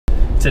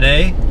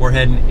Today, we're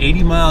heading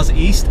 80 miles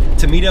east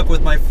to meet up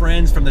with my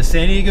friends from the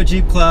San Diego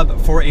Jeep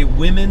Club for a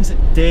Women's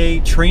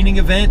Day training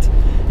event.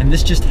 And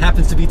this just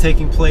happens to be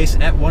taking place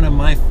at one of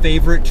my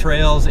favorite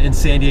trails in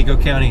San Diego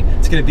County.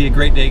 It's gonna be a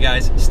great day,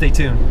 guys. Stay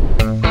tuned.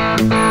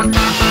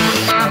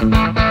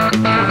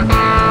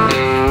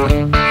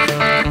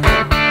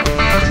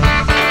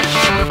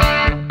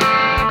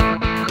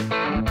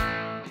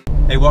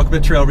 Hey, welcome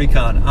to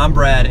TrailRecon. I'm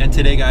Brad, and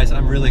today, guys,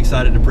 I'm really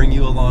excited to bring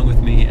you along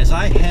with me as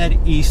I head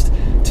east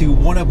to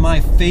one of my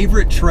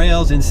favorite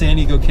trails in San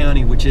Diego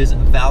County, which is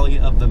Valley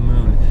of the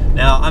Moon.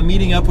 Now, I'm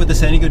meeting up with the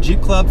San Diego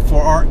Jeep Club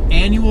for our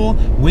annual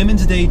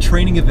Women's Day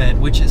training event,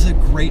 which is a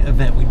great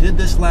event. We did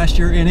this last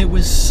year, and it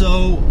was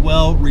so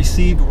well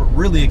received. We're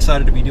really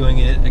excited to be doing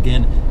it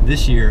again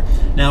this year.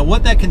 Now,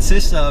 what that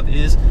consists of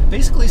is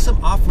basically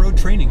some off-road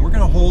training. We're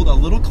gonna hold a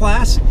little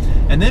class,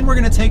 and then we're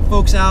gonna take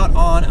folks out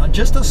on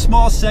just a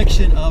small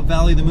section of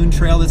Valley of the Moon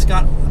Trail that's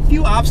got a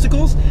few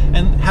obstacles,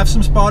 and have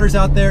some spotters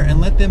out there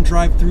and let them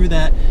drive through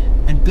that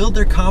and build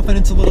their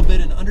confidence a little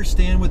bit and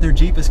understand what their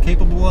Jeep is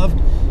capable of.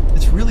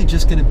 It's really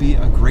just going to be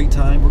a great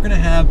time. We're going to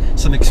have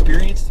some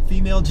experienced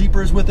female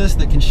Jeepers with us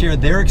that can share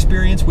their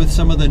experience with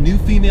some of the new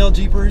female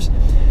Jeepers.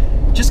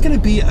 Just going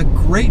to be a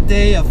great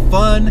day of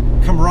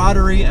fun,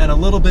 camaraderie, and a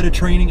little bit of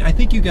training. I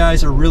think you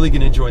guys are really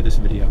going to enjoy this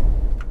video.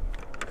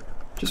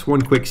 Just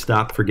one quick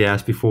stop for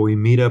gas before we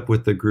meet up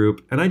with the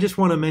group, and I just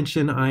want to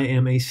mention I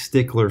am a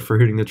stickler for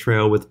hitting the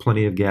trail with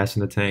plenty of gas in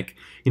the tank.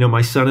 You know,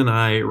 my son and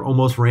I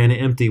almost ran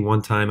empty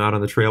one time out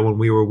on the trail when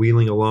we were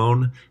wheeling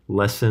alone.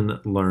 Lesson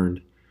learned.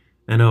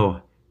 And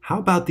oh, how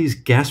about these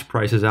gas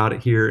prices out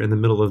here in the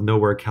middle of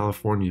nowhere,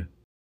 California?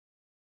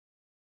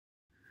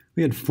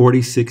 We had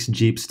 46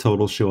 Jeeps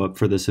total show up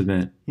for this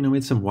event. You know, we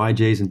had some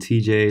YJs and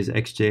TJs,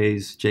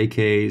 XJs,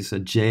 JKs, a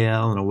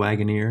JL, and a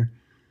Wagoneer.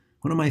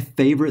 One of my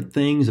favorite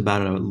things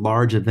about a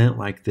large event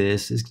like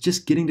this is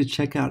just getting to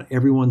check out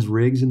everyone's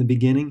rigs in the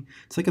beginning.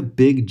 It's like a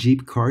big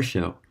Jeep car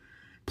show.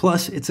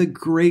 Plus, it's a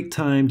great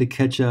time to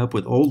catch up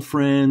with old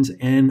friends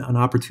and an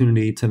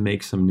opportunity to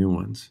make some new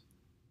ones.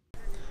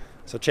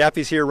 So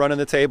Chappie's here running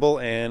the table,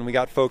 and we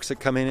got folks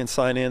that come in and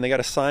sign in. They got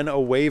to sign a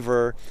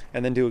waiver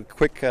and then do a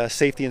quick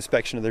safety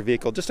inspection of their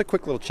vehicle. Just a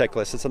quick little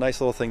checklist. It's a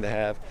nice little thing to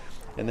have.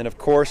 And then, of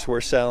course, we're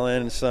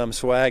selling some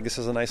swag. This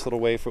is a nice little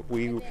way for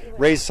we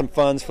raise some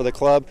funds for the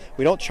club.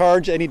 We don't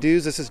charge any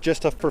dues. This is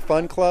just a for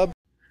fun club.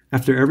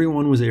 After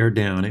everyone was aired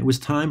down, it was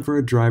time for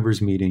a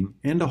driver's meeting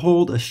and to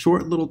hold a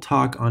short little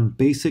talk on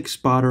basic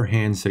spotter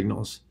hand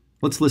signals.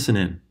 Let's listen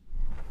in.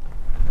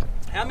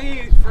 How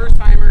many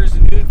first-timers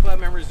and new club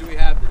members do we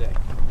have today?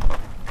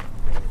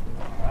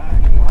 All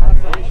right.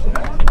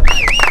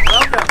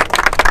 Welcome.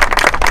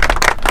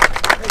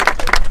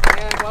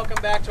 And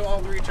welcome back to all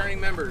the returning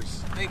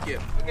members. Thank you.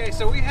 Okay,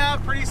 so we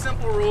have pretty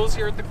simple rules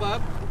here at the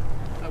club.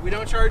 We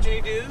don't charge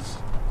any dues.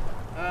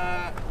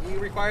 We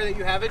require that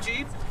you have a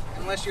Jeep.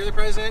 Unless you're the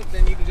president,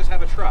 then you can just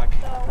have a truck.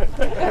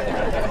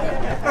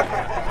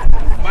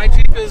 My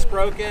Jeep is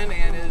broken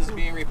and is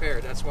being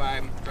repaired. That's why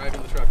I'm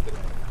driving the truck today.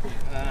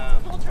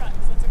 Full truck,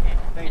 so it's okay.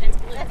 Thank and you.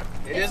 it's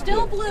blue. It's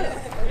still blue.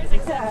 It is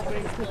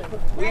exactly blue.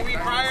 We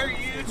require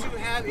you to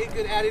have a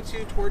good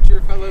attitude towards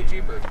your fellow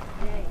Jeeper.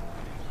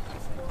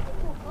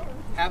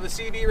 Have a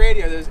CB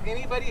radio. There's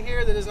anybody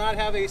here that does not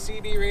have a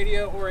CB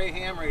radio or a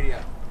ham radio?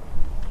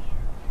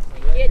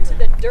 When you get to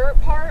the dirt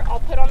part,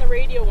 I'll put on the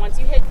radio once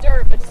you hit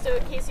dirt, but just so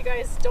in case you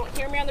guys don't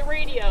hear me on the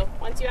radio,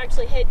 once you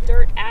actually hit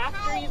dirt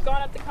after you've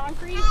gone up the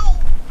concrete,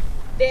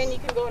 then you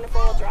can go into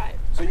four-wheel drive.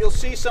 So you'll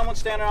see someone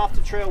standing off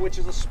the trail, which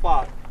is a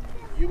spot.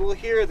 You will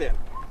hear them.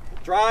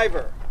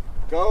 Driver,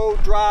 go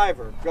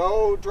driver,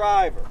 go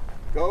driver,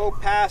 go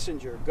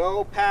passenger,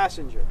 go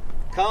passenger.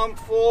 Come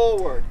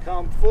forward,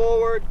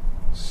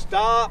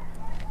 stop,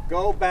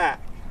 go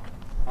back.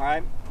 All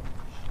right?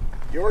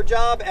 Your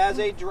job as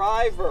a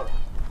driver,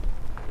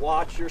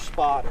 watch your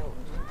spotter.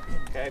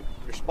 Okay?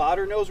 Your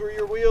spotter knows where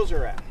your wheels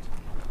are at.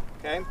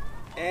 Okay?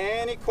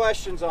 Any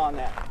questions on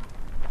that?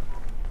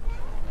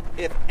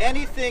 If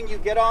anything, you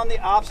get on the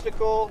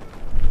obstacle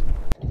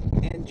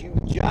and you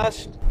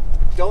just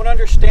don't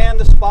understand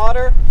the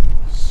spotter,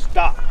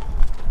 stop.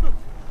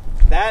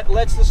 That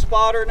lets the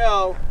spotter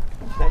know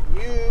that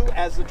you,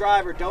 as the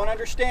driver, don't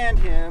understand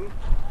him.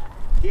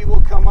 He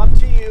will come up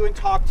to you and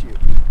talk to you.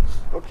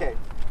 Okay,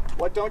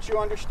 what don't you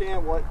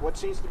understand? What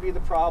seems to be the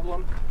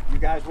problem? You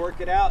guys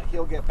work it out.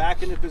 He'll get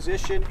back into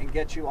position and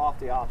get you off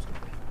the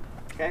obstacle.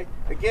 Okay?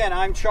 Again,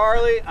 I'm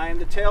Charlie. I am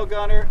the tail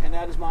gunner, and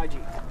that is my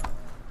Jeep.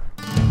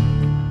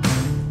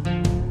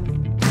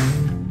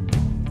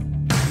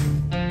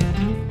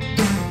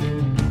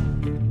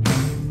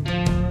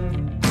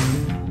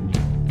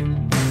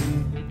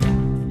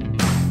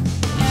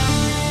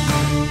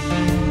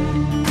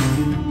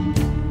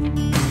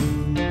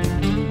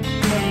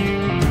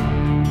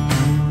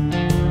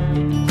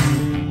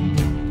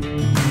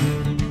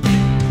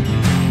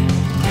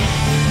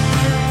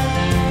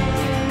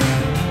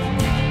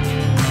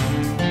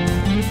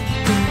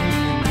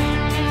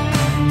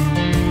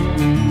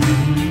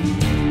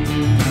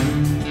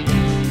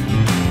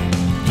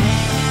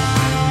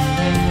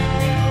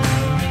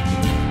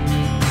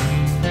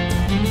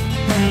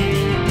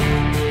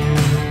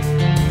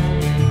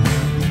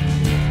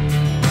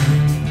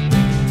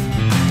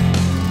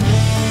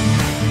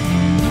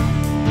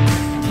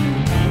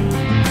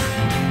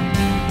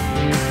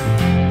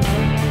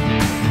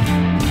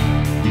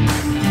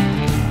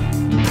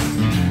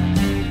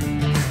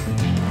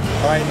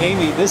 right,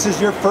 Amy, this is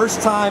your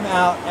first time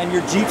out and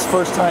your Jeep's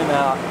first time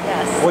out.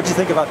 Yes. What'd you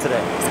think about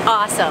today? It's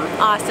awesome,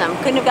 awesome.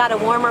 Couldn't have got a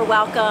warmer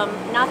welcome.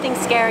 Nothing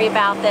scary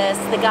about this.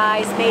 The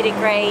guys made it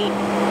great.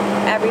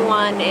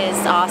 Everyone is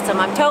awesome.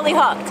 I'm totally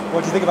hooked.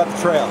 What'd you think about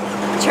the trail?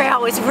 The trail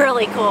was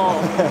really cool.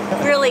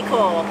 Really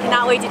cool.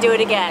 Cannot wait to do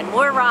it again.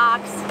 More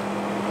rocks.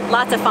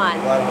 Lots of fun.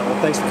 Right on.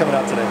 Well, thanks for coming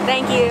out today.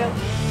 Thank you.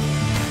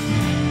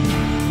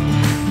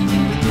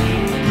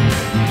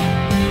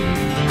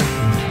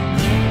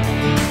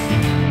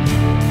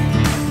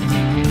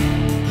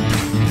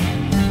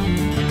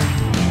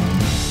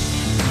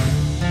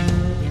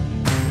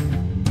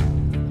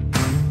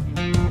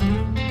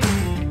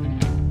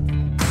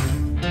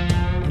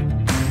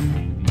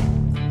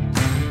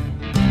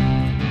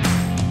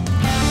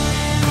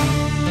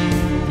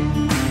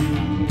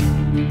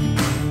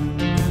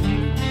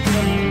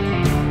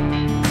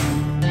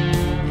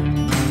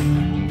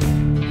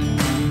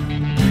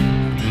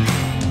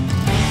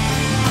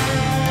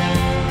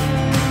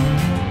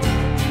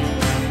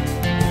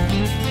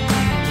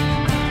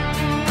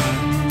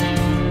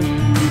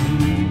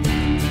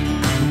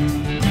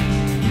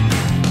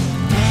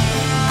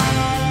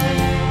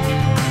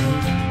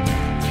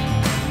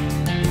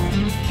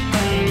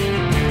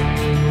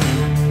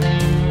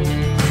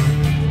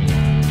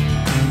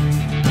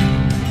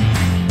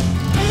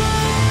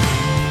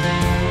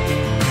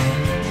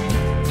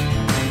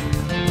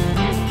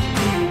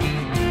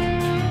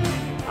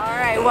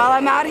 Well,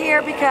 I'm out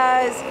here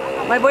because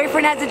my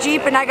boyfriend has a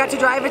Jeep and I got to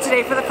drive it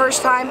today for the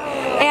first time.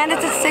 And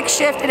it's a 6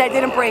 shift and I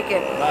didn't break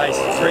it. Nice.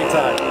 It's a great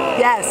time.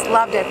 Yes,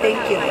 loved it.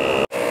 Thank you.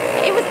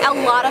 It was a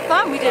lot of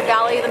fun. We did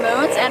Valley of the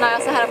Moons, and I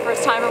also had a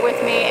first timer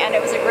with me, and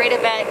it was a great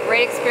event,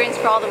 great experience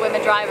for all the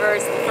women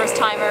drivers, the first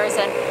timers,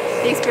 and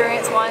the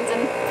experienced ones,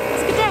 and it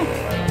was a good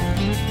day.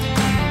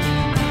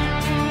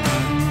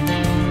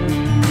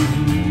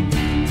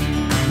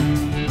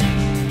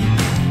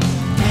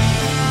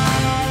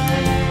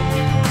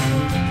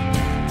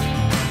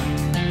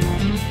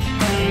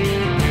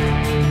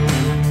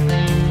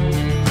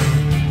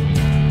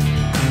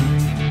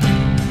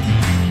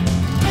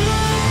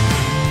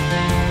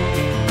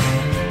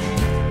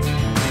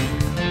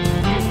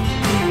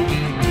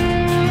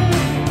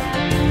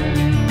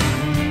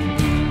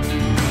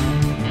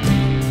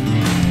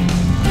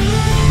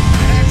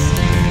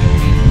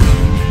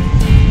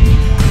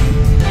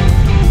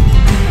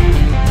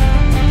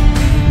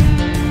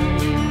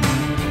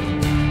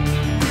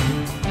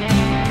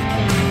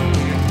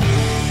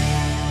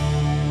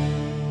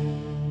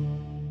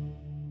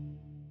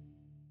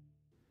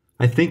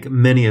 I think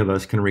many of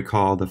us can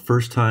recall the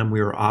first time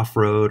we were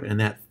off-road and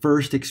that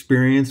first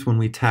experience when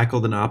we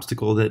tackled an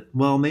obstacle that,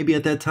 well, maybe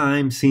at that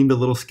time seemed a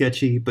little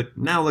sketchy, but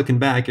now looking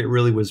back, it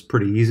really was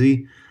pretty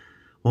easy.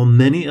 Well,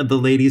 many of the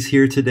ladies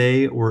here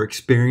today were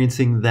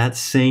experiencing that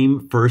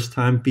same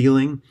first-time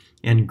feeling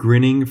and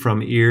grinning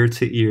from ear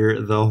to ear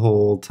the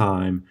whole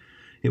time.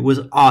 It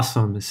was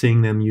awesome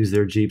seeing them use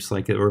their Jeeps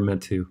like they were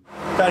meant to.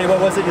 Patty,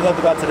 what was it you loved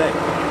about today?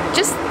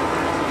 Just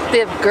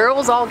the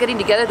girls all getting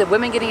together, the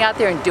women getting out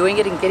there and doing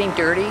it and getting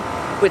dirty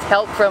with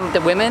help from the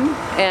women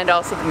and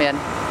also the men.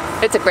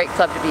 It's a great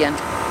club to be in.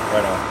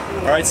 Right on.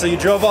 All right, so you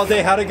drove all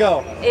day. How'd it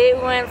go? It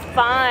went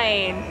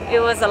fine.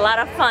 It was a lot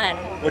of fun.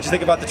 What'd you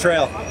think about the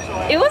trail?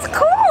 It was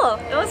cool.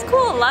 It was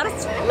cool.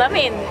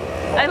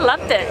 I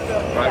loved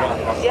it. Right on.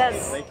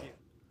 Yes. Thank you.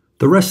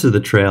 The rest of the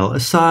trail,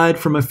 aside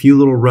from a few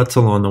little ruts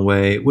along the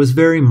way, was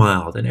very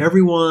mild, and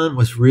everyone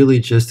was really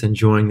just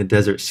enjoying the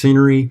desert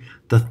scenery,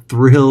 the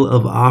thrill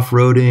of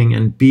off-roading,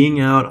 and being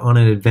out on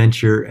an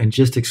adventure and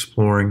just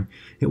exploring.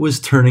 It was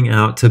turning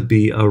out to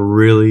be a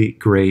really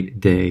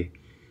great day.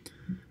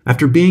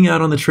 After being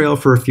out on the trail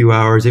for a few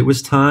hours, it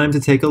was time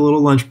to take a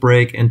little lunch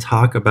break and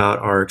talk about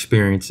our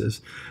experiences.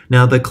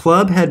 Now, the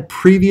club had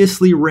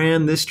previously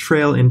ran this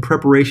trail in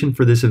preparation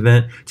for this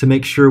event to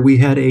make sure we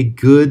had a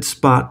good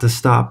spot to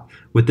stop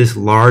with this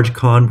large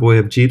convoy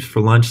of Jeeps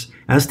for lunch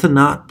as to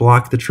not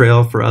block the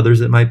trail for others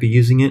that might be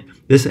using it.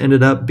 This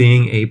ended up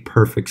being a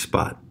perfect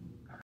spot.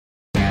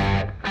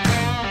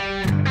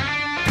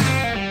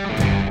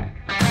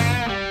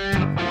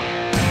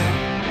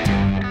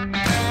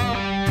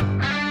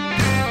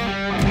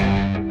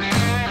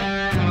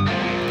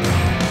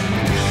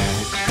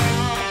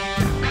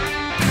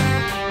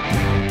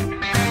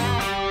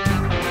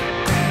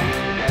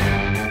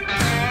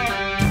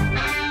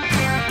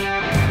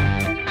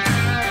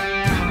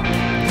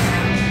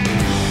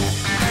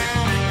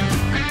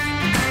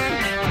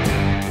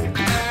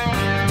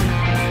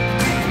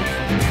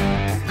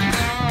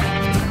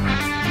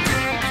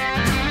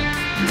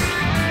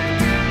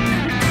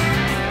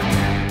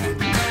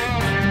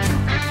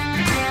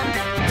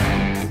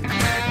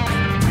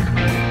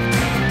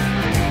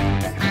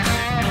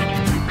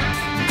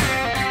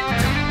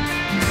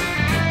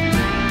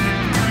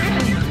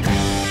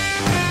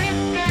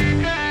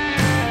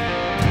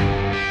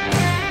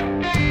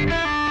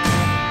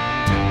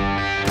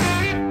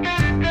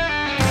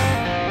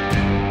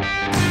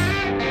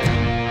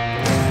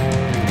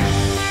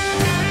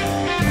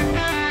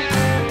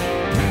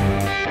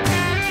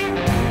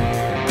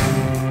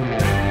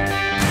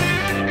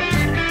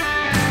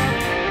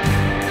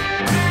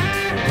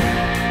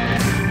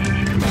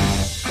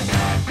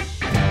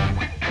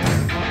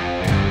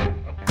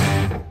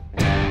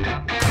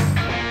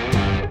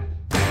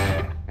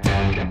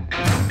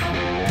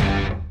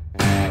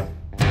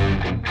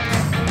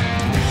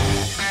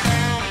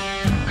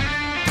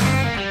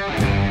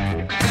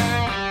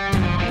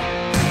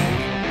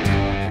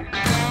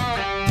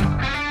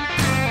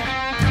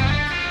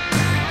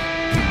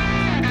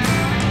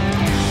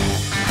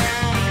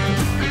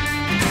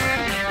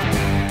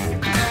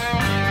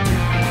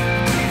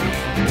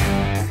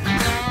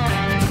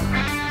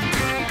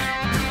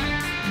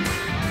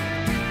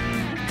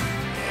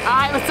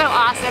 It was so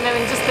awesome. I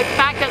mean, just the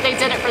fact that they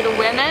did it for the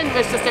women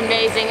was just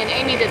amazing, and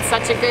Amy did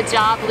such a good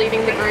job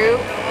leading the group.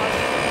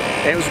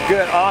 It was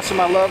good, awesome,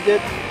 I loved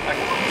it.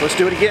 Let's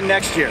do it again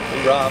next year.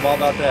 Right, I'm all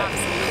about that.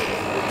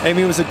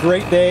 Amy, it was a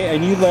great day,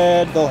 and you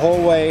led the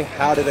whole way.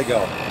 How did it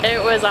go?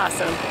 It was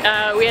awesome.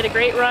 We had a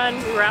great run.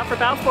 We were out for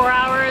about 4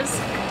 hours,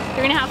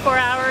 3.5, 4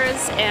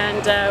 hours,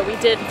 and we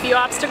did a few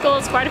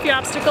obstacles, quite a few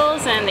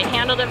obstacles, and they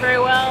handled it very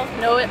well.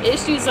 No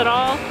issues at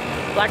all.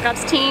 Black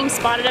Ops team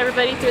spotted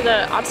everybody through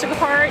the obstacle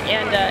part,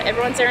 and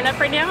everyone's airing up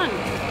right now,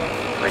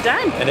 and we're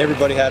done. And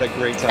everybody had a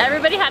great time.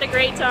 Everybody had a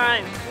great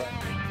time.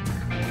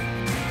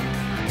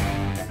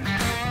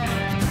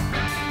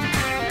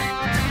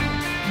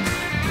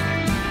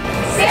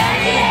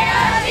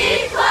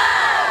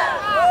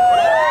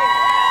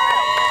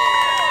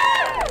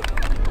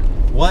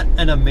 What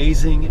an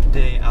amazing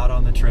day out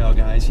on the trail,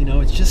 guys. You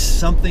know, it's just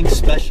something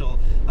special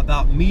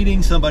about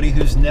meeting somebody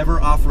who's never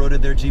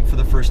off-roaded their Jeep for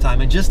the first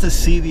time, and just to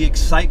see the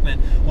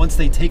excitement once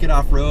they take it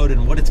off-road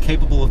and what it's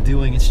capable of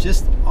doing. It's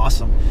just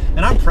awesome.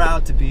 And I'm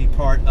proud to be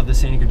part of the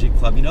San Diego Jeep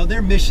Club. You know,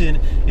 their mission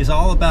is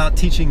all about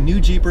teaching new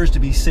Jeepers to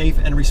be safe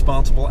and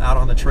responsible out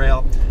on the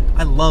trail.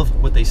 I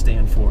love what they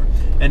stand for.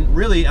 And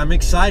really, I'm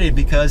excited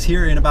because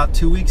here in about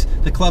 2 weeks,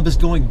 the club is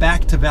going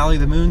back to Valley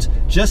of the Moons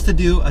just to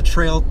do a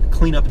trail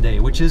cleanup day,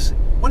 which is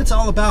what it's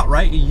all about,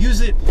 right? You use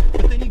it,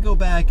 but then you go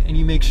back and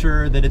you make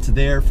sure that it's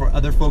there for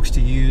other folks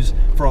to use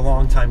for a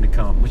long time to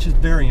come, which is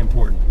very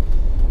important.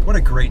 What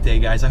a great day,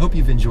 guys. I hope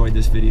you've enjoyed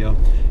this video.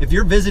 If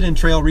you're visiting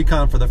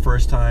TrailRecon for the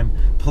first time,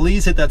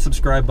 please hit that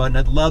subscribe button.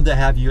 I'd love to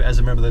have you as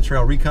a member of the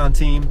TrailRecon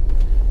team.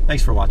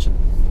 Thanks for watching.